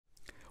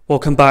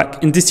Welcome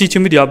back. In this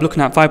teaching video, I'm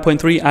looking at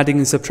 5.3, adding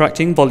and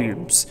subtracting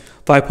volumes.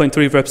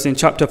 5.3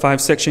 represents Chapter 5,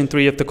 Section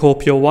 3 of the Core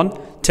Pure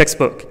 1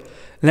 textbook.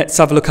 Let's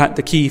have a look at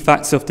the key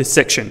facts of this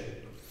section.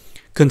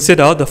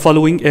 Consider the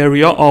following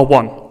area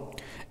R1.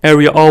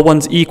 Area R1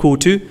 is equal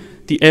to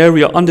the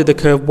area under the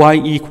curve y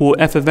equal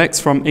f of x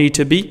from a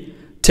to b.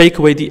 Take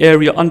away the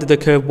area under the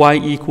curve y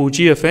equal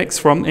g of x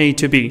from a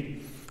to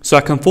b. So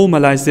I can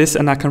formalize this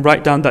and I can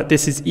write down that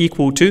this is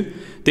equal to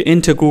the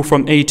integral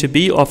from a to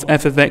b of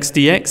f of x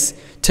dx.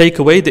 Take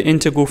away the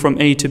integral from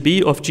a to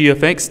b of g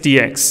of x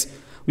dx.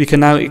 We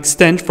can now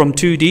extend from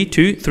 2d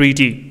to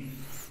 3d.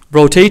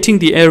 Rotating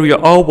the area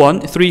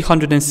R1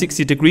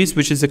 360 degrees,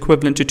 which is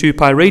equivalent to 2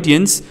 pi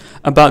radians,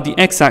 about the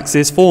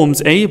x-axis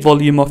forms a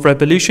volume of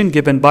revolution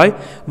given by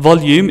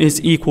volume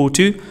is equal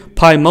to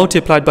pi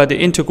multiplied by the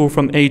integral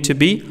from a to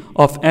b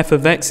of f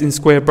of x in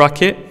square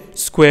bracket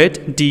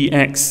squared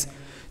dx.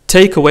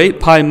 Take away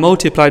pi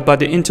multiplied by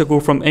the integral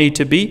from a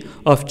to b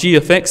of g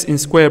of x in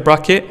square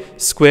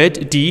bracket squared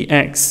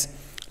dx.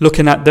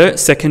 Looking at the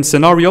second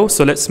scenario,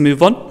 so let's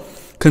move on.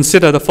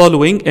 Consider the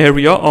following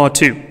area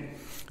R2.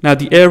 Now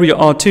the area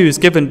R2 is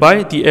given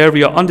by the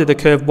area under the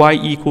curve y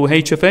equal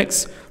h of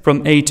x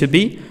from a to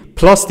b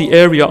plus the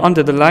area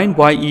under the line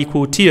y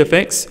equal t of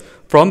x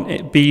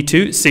from b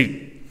to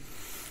c.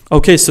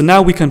 Okay, so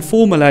now we can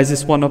formalize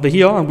this one over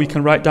here and we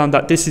can write down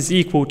that this is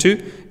equal to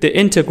the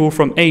integral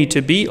from a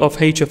to b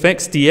of h of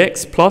x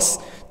dx plus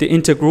the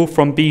integral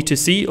from b to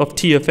c of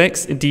t of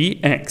x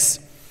dx.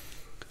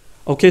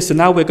 Okay, so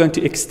now we're going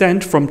to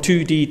extend from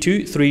 2d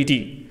to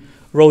 3d.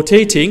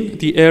 Rotating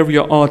the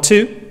area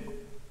R2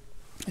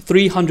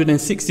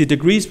 360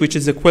 degrees, which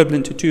is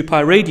equivalent to 2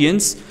 pi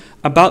radians,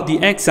 about the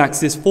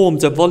x-axis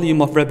forms a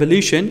volume of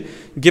revolution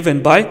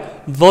given by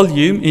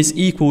volume is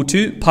equal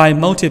to pi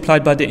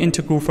multiplied by the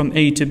integral from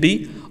a to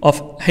b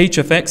of h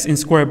of x in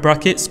square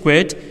bracket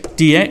squared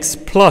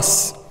dx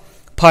plus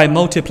pi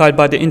multiplied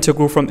by the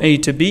integral from a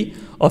to b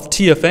of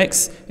t of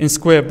x in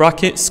square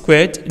bracket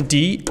squared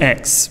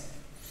dx.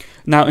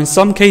 Now in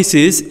some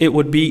cases it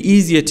would be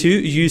easier to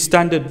use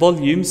standard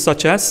volumes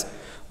such as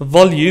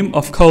volume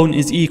of cone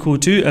is equal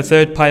to a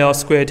third pi r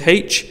squared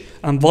h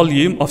and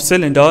volume of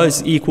cylinder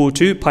is equal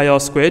to pi r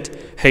squared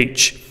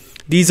h.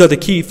 These are the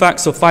key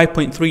facts of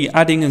 5.3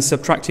 adding and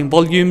subtracting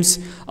volumes.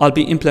 I'll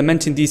be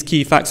implementing these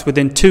key facts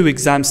within 2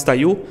 exam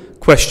style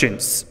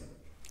questions.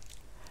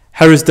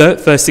 Here is the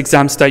first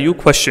exam style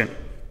question.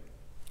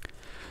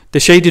 The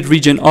shaded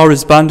region R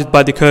is bounded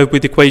by the curve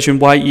with equation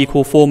y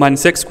equal 4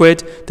 minus x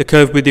squared, the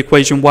curve with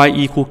equation y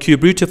equal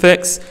cube root of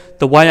x,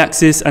 the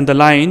y-axis and the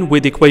line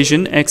with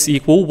equation x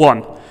equal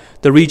 1.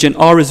 The region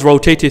R is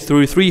rotated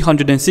through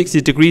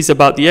 360 degrees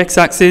about the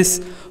x-axis.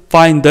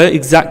 Find the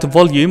exact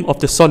volume of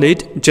the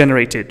solid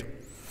generated.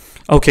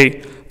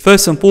 Okay,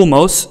 first and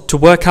foremost, to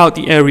work out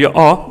the area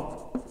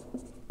R,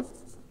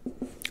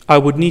 I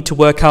would need to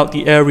work out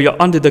the area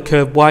under the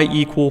curve y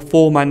equal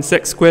 4 minus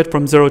x squared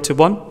from 0 to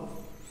 1.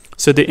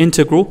 So the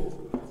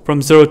integral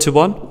from 0 to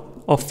 1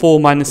 of 4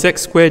 minus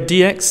x squared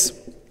dx.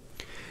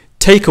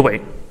 Take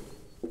away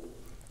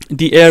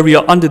the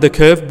area under the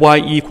curve y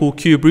equal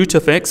cube root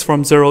of x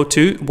from 0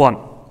 to 1.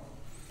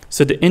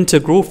 So the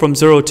integral from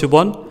 0 to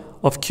 1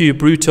 of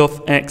cube root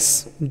of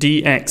x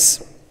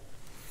dx.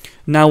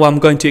 Now I'm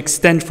going to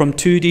extend from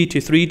 2d to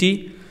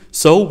 3d.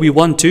 So we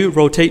want to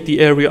rotate the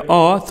area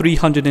R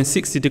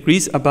 360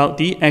 degrees about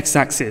the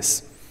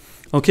x-axis.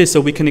 Okay,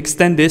 so we can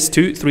extend this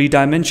to 3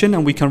 dimension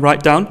and we can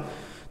write down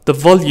the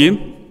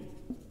volume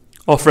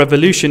of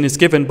revolution is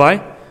given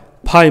by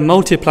pi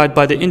multiplied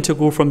by the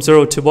integral from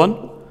 0 to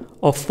 1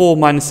 of 4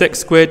 minus x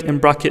squared in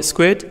bracket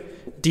squared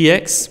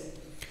dx.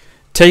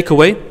 Take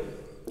away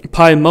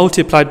pi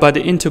multiplied by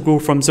the integral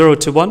from 0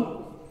 to 1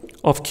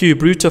 of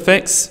cube root of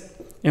x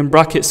in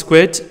bracket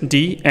squared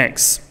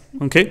dx.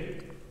 Okay,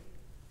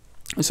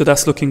 so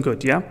that's looking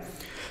good, yeah?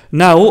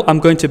 Now I'm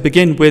going to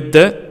begin with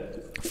the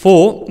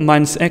 4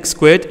 minus x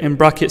squared in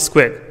bracket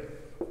squared.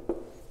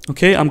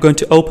 Okay, I'm going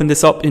to open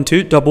this up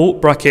into double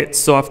brackets.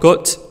 So I've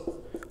got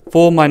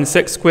 4 minus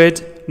x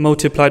squared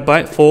multiplied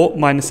by 4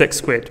 minus x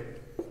squared.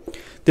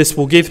 This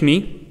will give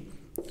me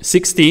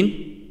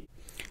 16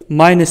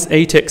 minus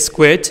 8x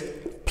squared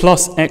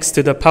plus x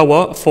to the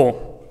power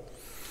 4.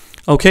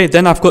 Okay,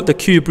 then I've got the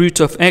cube root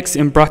of x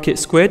in bracket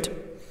squared.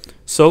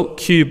 So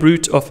cube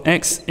root of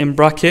x in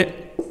bracket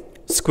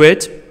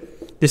squared.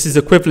 This is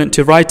equivalent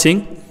to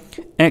writing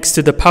x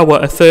to the power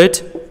a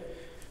third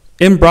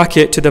in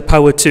bracket to the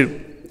power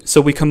 2.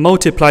 So we can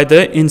multiply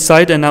the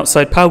inside and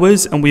outside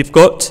powers and we've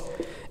got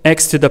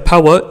x to the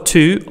power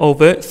 2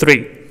 over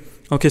 3.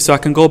 Okay, so I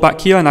can go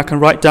back here and I can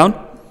write down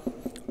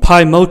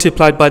pi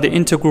multiplied by the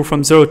integral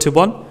from 0 to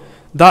 1.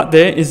 That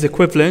there is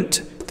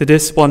equivalent to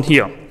this one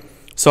here.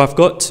 So I've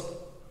got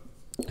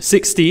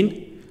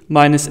 16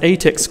 minus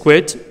 8x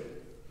squared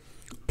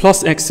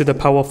plus x to the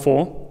power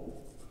 4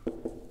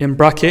 in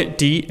bracket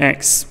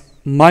dx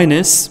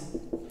minus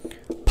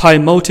pi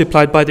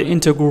multiplied by the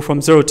integral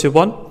from 0 to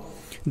 1.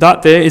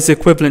 That there is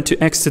equivalent to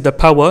x to the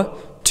power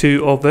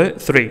 2 over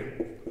 3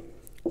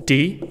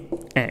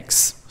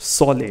 dx.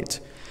 Solid.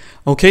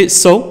 Okay,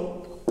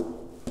 so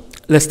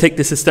let's take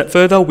this a step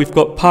further. We've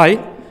got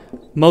pi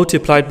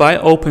multiplied by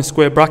open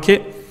square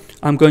bracket.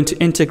 I'm going to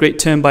integrate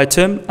term by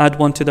term, add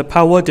 1 to the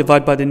power,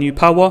 divide by the new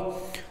power.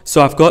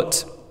 So I've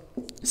got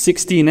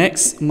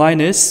 16x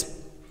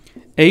minus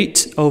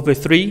 8 over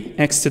 3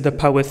 x to the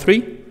power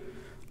 3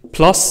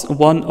 plus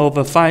 1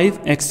 over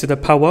 5 x to the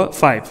power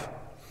 5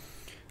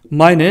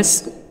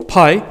 minus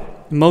pi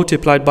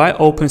multiplied by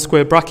open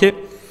square bracket.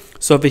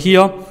 So over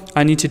here,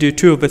 I need to do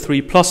 2 over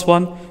 3 plus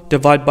 1,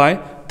 divide by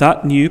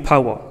that new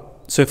power.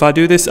 So if I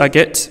do this, I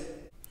get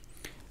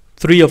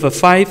 3 over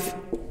 5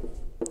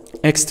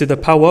 x to the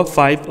power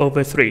 5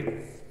 over 3.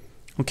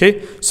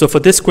 Okay, so for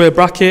this square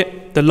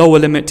bracket, the lower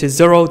limit is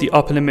 0, the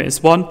upper limit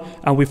is 1,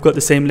 and we've got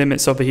the same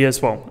limits over here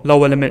as well.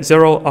 Lower limit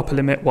 0, upper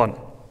limit 1.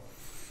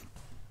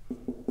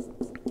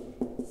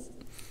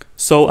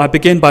 So I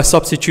begin by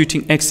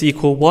substituting x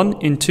equal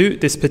 1 into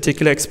this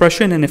particular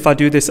expression, and if I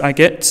do this, I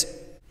get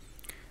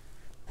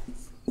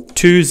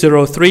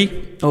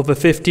 203 over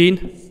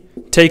 15.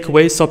 Take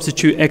away,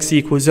 substitute x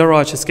equals 0,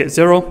 I just get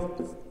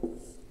 0.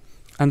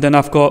 And then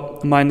I've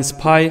got minus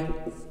pi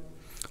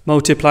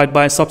multiplied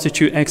by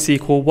substitute x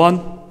equal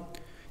 1.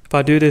 If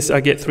I do this,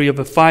 I get 3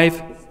 over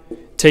 5.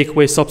 Take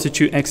away,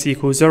 substitute x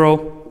equals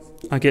 0,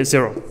 I get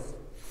 0.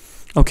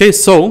 Okay,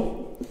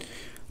 so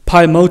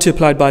pi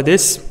multiplied by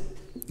this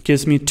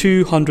gives me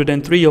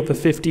 203 over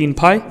 15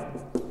 pi.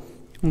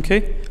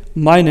 Okay,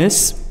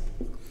 minus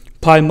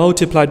pi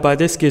multiplied by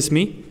this gives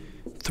me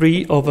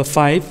 3 over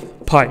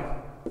 5 pi.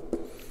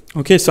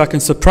 Okay, so I can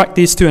subtract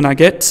these two and I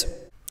get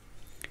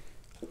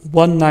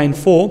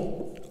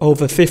 194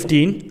 over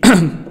 15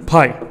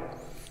 pi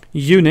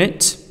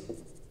unit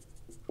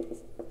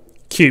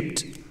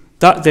cubed.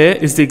 That there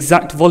is the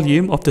exact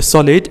volume of the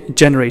solid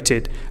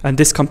generated, and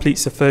this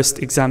completes the first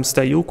exam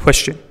style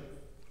question.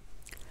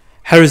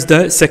 Here is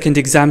the second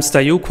exam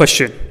style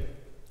question.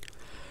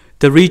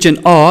 The region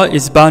R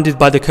is bounded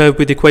by the curve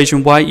with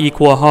equation y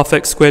equal half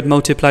x squared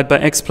multiplied by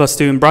x plus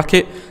 2 in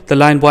bracket, the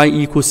line y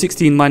equals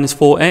 16 minus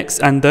 4x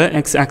and the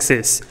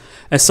x-axis.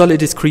 A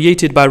solid is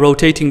created by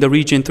rotating the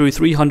region through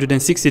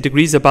 360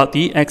 degrees about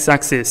the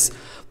x-axis.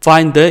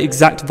 Find the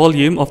exact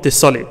volume of this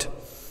solid.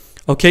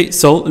 Okay,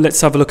 so let's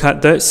have a look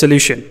at the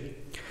solution.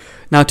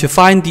 Now to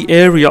find the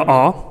area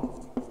R,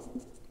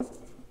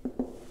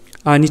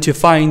 I need to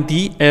find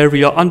the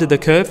area under the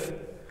curve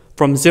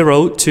from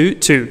 0 to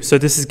 2. So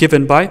this is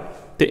given by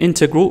the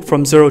integral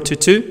from 0 to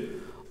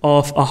 2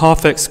 of a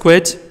half x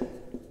squared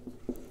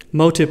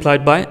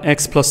multiplied by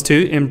x plus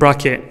 2 in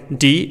bracket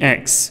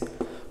dx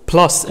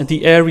plus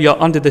the area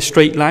under the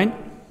straight line,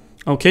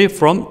 okay,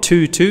 from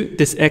 2 to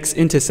this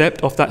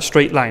x-intercept of that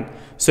straight line.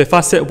 So if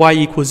I set y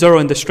equals 0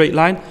 in the straight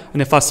line,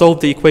 and if I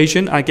solve the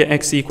equation, I get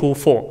x equal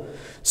 4.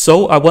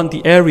 So I want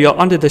the area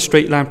under the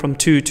straight line from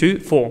 2 to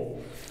 4.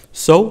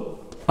 So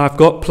I've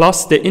got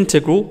plus the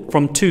integral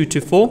from 2 to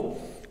 4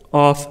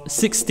 of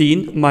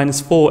 16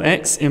 minus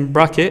 4x in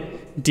bracket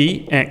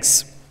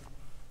dx.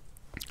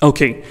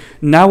 Okay,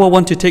 now I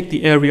want to take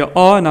the area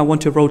R and I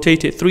want to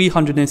rotate it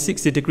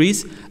 360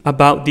 degrees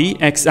about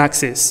the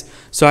x-axis.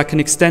 So I can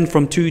extend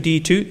from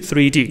 2D to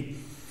 3D.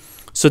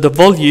 So the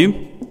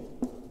volume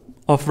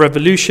of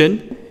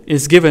revolution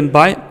is given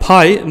by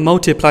pi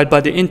multiplied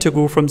by the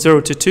integral from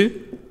 0 to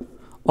 2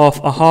 of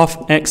a half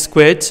x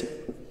squared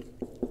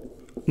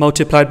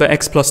multiplied by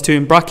x plus 2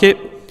 in bracket,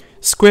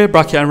 square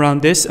bracket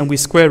around this and we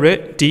square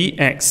it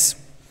dx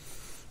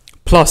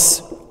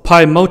plus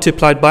pi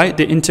multiplied by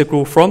the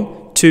integral from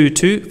 2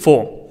 to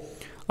 4.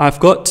 I've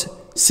got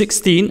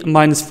 16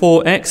 minus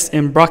 4x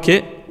in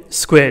bracket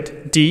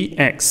squared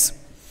dx.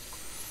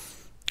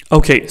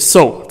 Okay,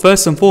 so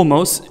first and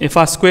foremost, if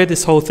I square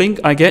this whole thing,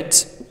 I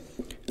get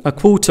a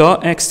quarter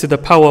x to the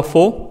power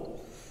 4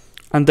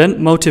 and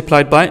then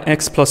multiplied by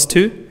x plus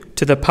 2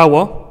 to the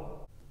power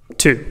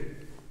 2.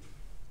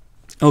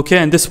 Okay,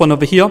 and this one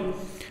over here,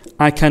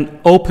 I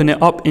can open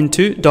it up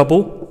into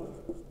double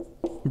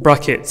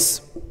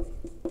brackets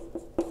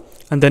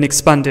and then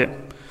expand it.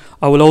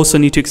 I will also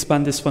need to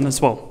expand this one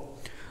as well.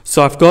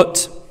 So I've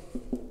got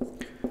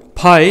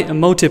pi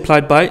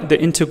multiplied by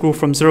the integral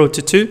from 0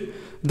 to 2.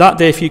 That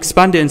there, if you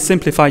expand it and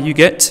simplify, you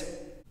get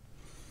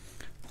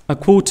a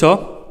quarter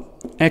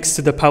x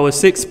to the power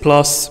 6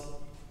 plus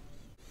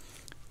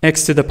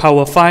x to the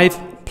power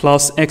 5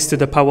 plus x to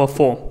the power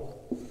 4.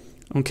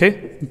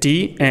 Okay,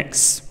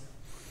 dx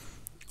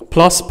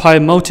plus pi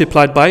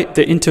multiplied by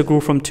the integral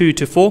from 2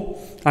 to 4.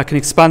 I can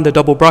expand the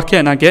double bracket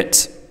and I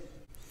get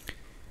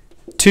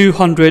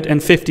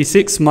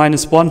 256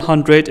 minus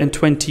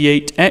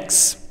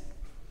 128x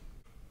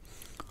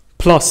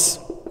plus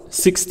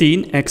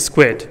 16x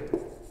squared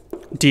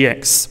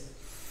dx.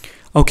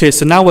 Okay,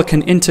 so now I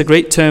can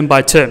integrate term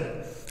by term.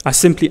 I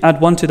simply add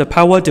 1 to the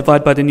power,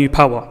 divide by the new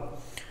power.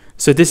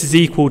 So this is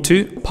equal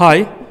to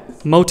pi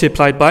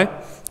multiplied by,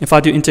 if I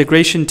do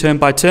integration term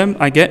by term,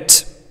 I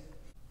get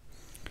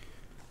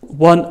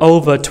 1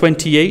 over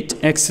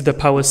 28 x to the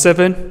power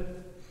 7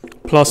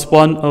 plus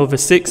 1 over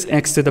 6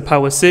 x to the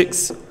power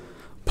 6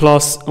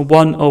 plus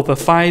 1 over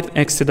 5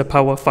 x to the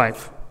power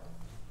 5.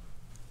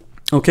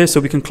 Okay, so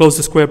we can close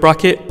the square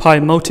bracket, pi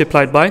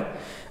multiplied by,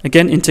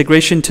 again,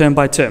 integration term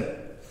by term.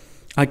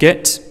 I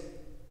get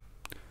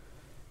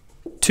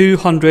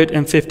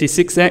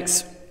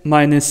 256x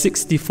minus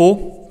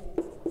 64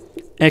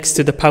 x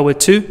to the power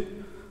 2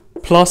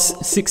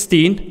 plus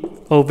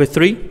 16 over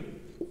 3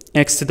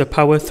 x to the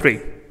power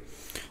 3.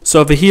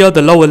 So over here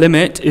the lower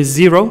limit is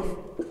 0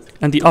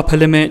 and the upper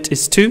limit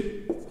is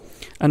 2,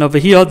 and over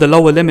here the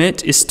lower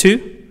limit is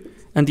 2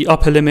 and the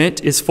upper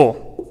limit is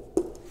 4.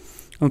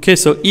 Okay,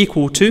 so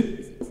equal to,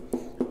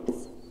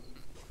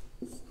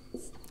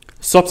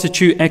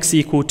 substitute x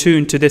equal 2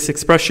 into this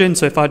expression.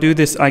 So if I do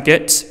this, I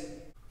get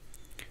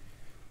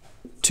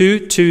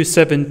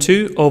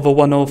 2272 over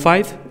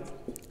 105.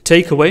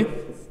 Take away,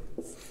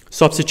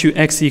 substitute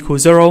x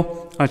equals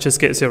 0, I just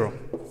get 0.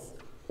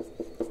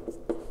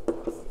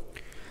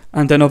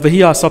 And then over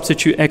here I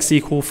substitute x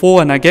equals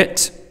 4 and I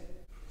get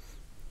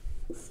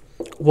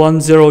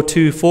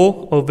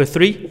 1024 over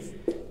 3.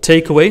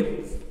 Take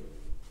away,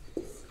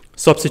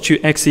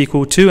 substitute x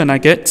equals 2 and I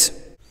get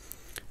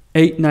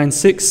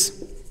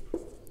 896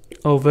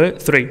 over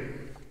 3.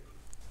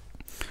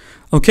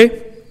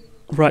 Okay,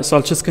 right, so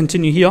I'll just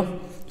continue here.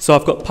 So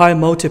I've got pi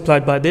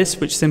multiplied by this,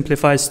 which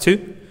simplifies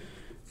to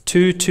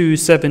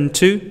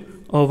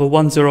 2272 over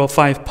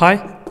 105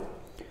 pi,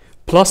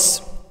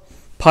 plus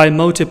pi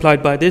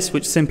multiplied by this,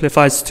 which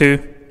simplifies to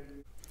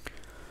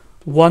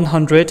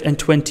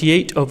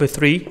 128 over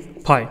 3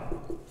 pi.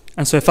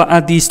 And so if I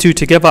add these two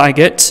together, I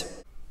get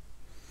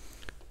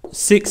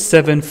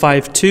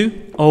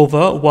 6752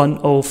 over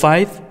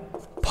 105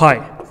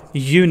 pi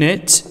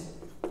unit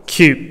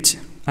cubed.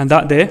 And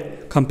that there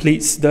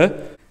completes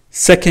the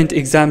second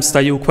exam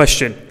style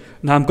question.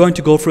 Now I'm going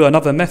to go through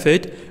another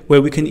method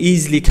where we can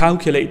easily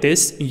calculate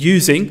this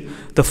using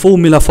the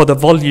formula for the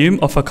volume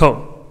of a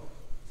cone.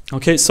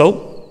 Okay,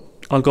 so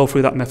I'll go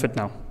through that method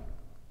now.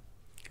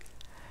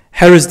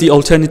 Here is the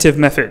alternative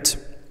method.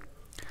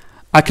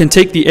 I can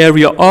take the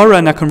area R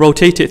and I can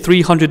rotate it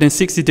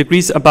 360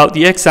 degrees about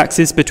the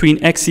x-axis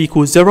between x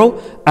equals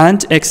 0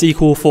 and x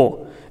equals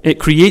 4. It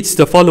creates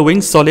the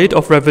following solid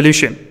of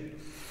revolution.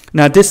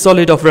 Now this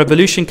solid of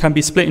revolution can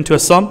be split into a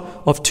sum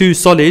of two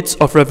solids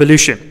of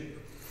revolution.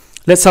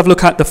 Let's have a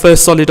look at the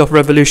first solid of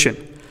revolution.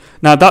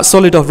 Now that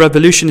solid of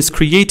revolution is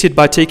created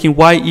by taking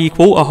y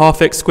equal a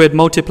half x squared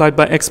multiplied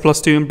by x plus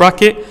 2 in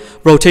bracket,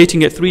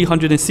 rotating it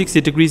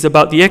 360 degrees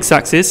about the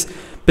x-axis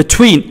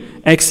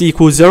between x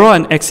equals 0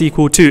 and x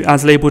equals 2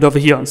 as labeled over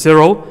here,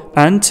 0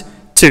 and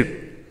 2.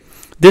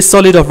 This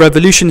solid of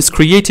revolution is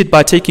created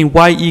by taking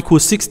y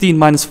equals 16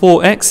 minus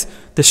 4x,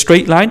 the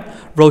straight line,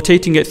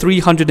 rotating it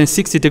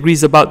 360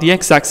 degrees about the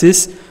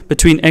x-axis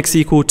between x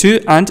equals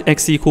 2 and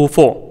x equals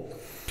 4.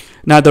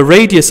 Now the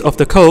radius of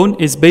the cone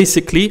is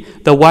basically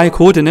the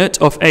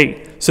y-coordinate of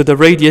A, so the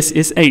radius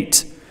is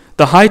 8.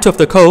 The height of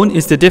the cone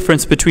is the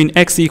difference between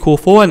x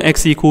equals 4 and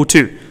x equals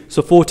 2,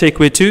 so 4 take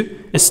away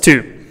 2 is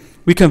 2.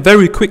 We can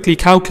very quickly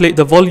calculate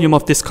the volume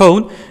of this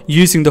cone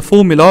using the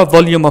formula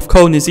volume of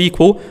cone is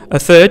equal a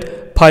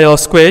third pi r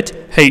squared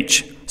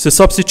h. So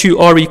substitute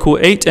r equal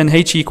 8 and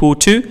h equal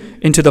 2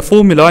 into the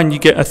formula and you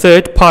get a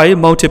third pi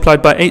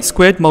multiplied by 8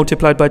 squared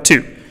multiplied by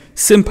 2.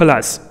 Simple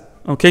as.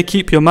 Okay,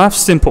 keep your maths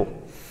simple.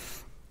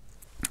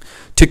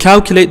 To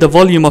calculate the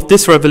volume of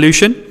this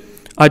revolution,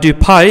 I do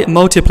pi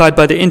multiplied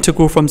by the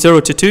integral from 0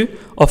 to 2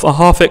 of a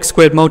half x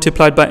squared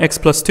multiplied by x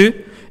plus 2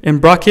 in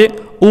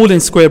bracket, all in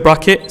square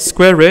bracket,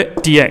 square root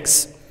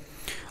dx.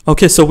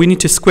 Okay, so we need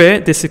to square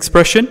this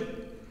expression.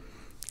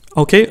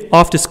 Okay,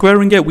 after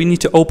squaring it, we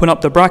need to open up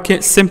the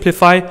bracket,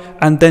 simplify,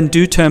 and then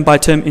do term by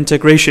term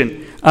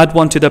integration. Add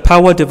 1 to the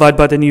power, divide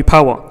by the new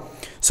power.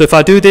 So if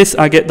I do this,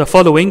 I get the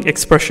following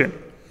expression.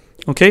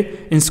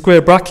 Okay, in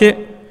square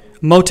bracket,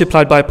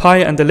 multiplied by pi,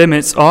 and the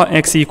limits are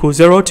x equals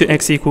 0 to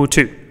x equals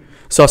 2.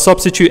 So I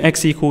substitute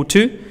x equals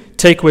 2,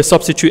 take away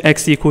substitute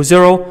x equals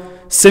 0,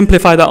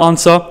 simplify the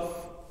answer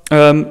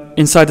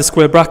inside the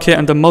square bracket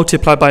and then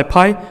multiply by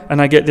pi,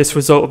 and I get this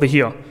result over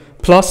here.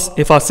 Plus,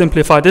 if I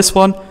simplify this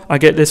one, I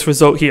get this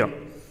result here.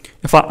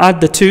 If I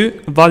add the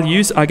two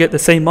values, I get the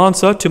same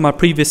answer to my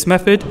previous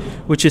method,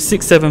 which is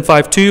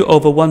 6752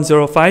 over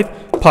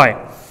 105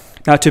 pi.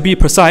 Now to be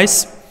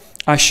precise,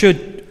 I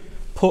should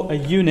put a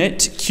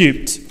unit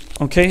cubed.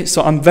 Okay,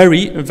 so I'm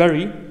very,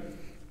 very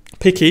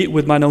picky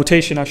with my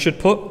notation. I should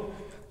put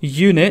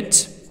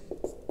unit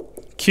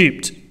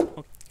cubed.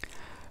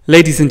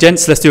 Ladies and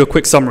gents, let's do a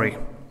quick summary.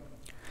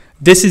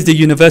 This is the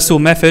universal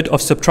method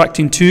of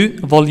subtracting two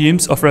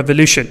volumes of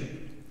revolution.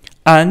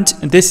 And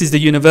this is the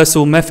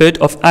universal method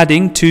of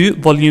adding two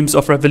volumes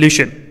of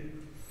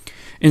revolution.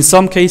 In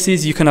some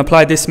cases, you can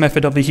apply this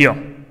method over here,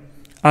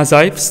 as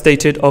I've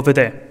stated over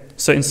there.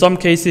 So in some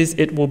cases,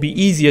 it will be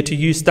easier to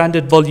use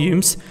standard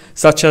volumes,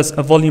 such as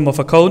a volume of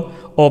a cone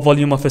or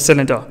volume of a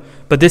cylinder.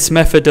 But this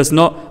method does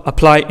not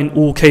apply in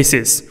all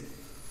cases.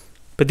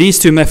 But these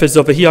two methods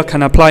over here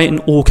can apply in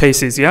all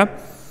cases, yeah?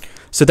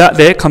 So that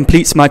there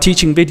completes my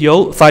teaching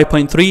video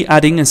 5.3,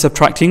 adding and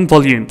subtracting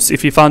volumes.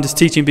 If you found this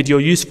teaching video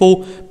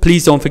useful,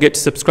 please don't forget to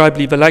subscribe,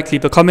 leave a like,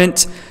 leave a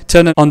comment,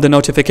 turn on the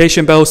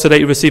notification bell so that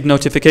you receive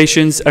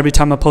notifications every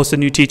time I post a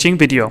new teaching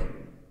video.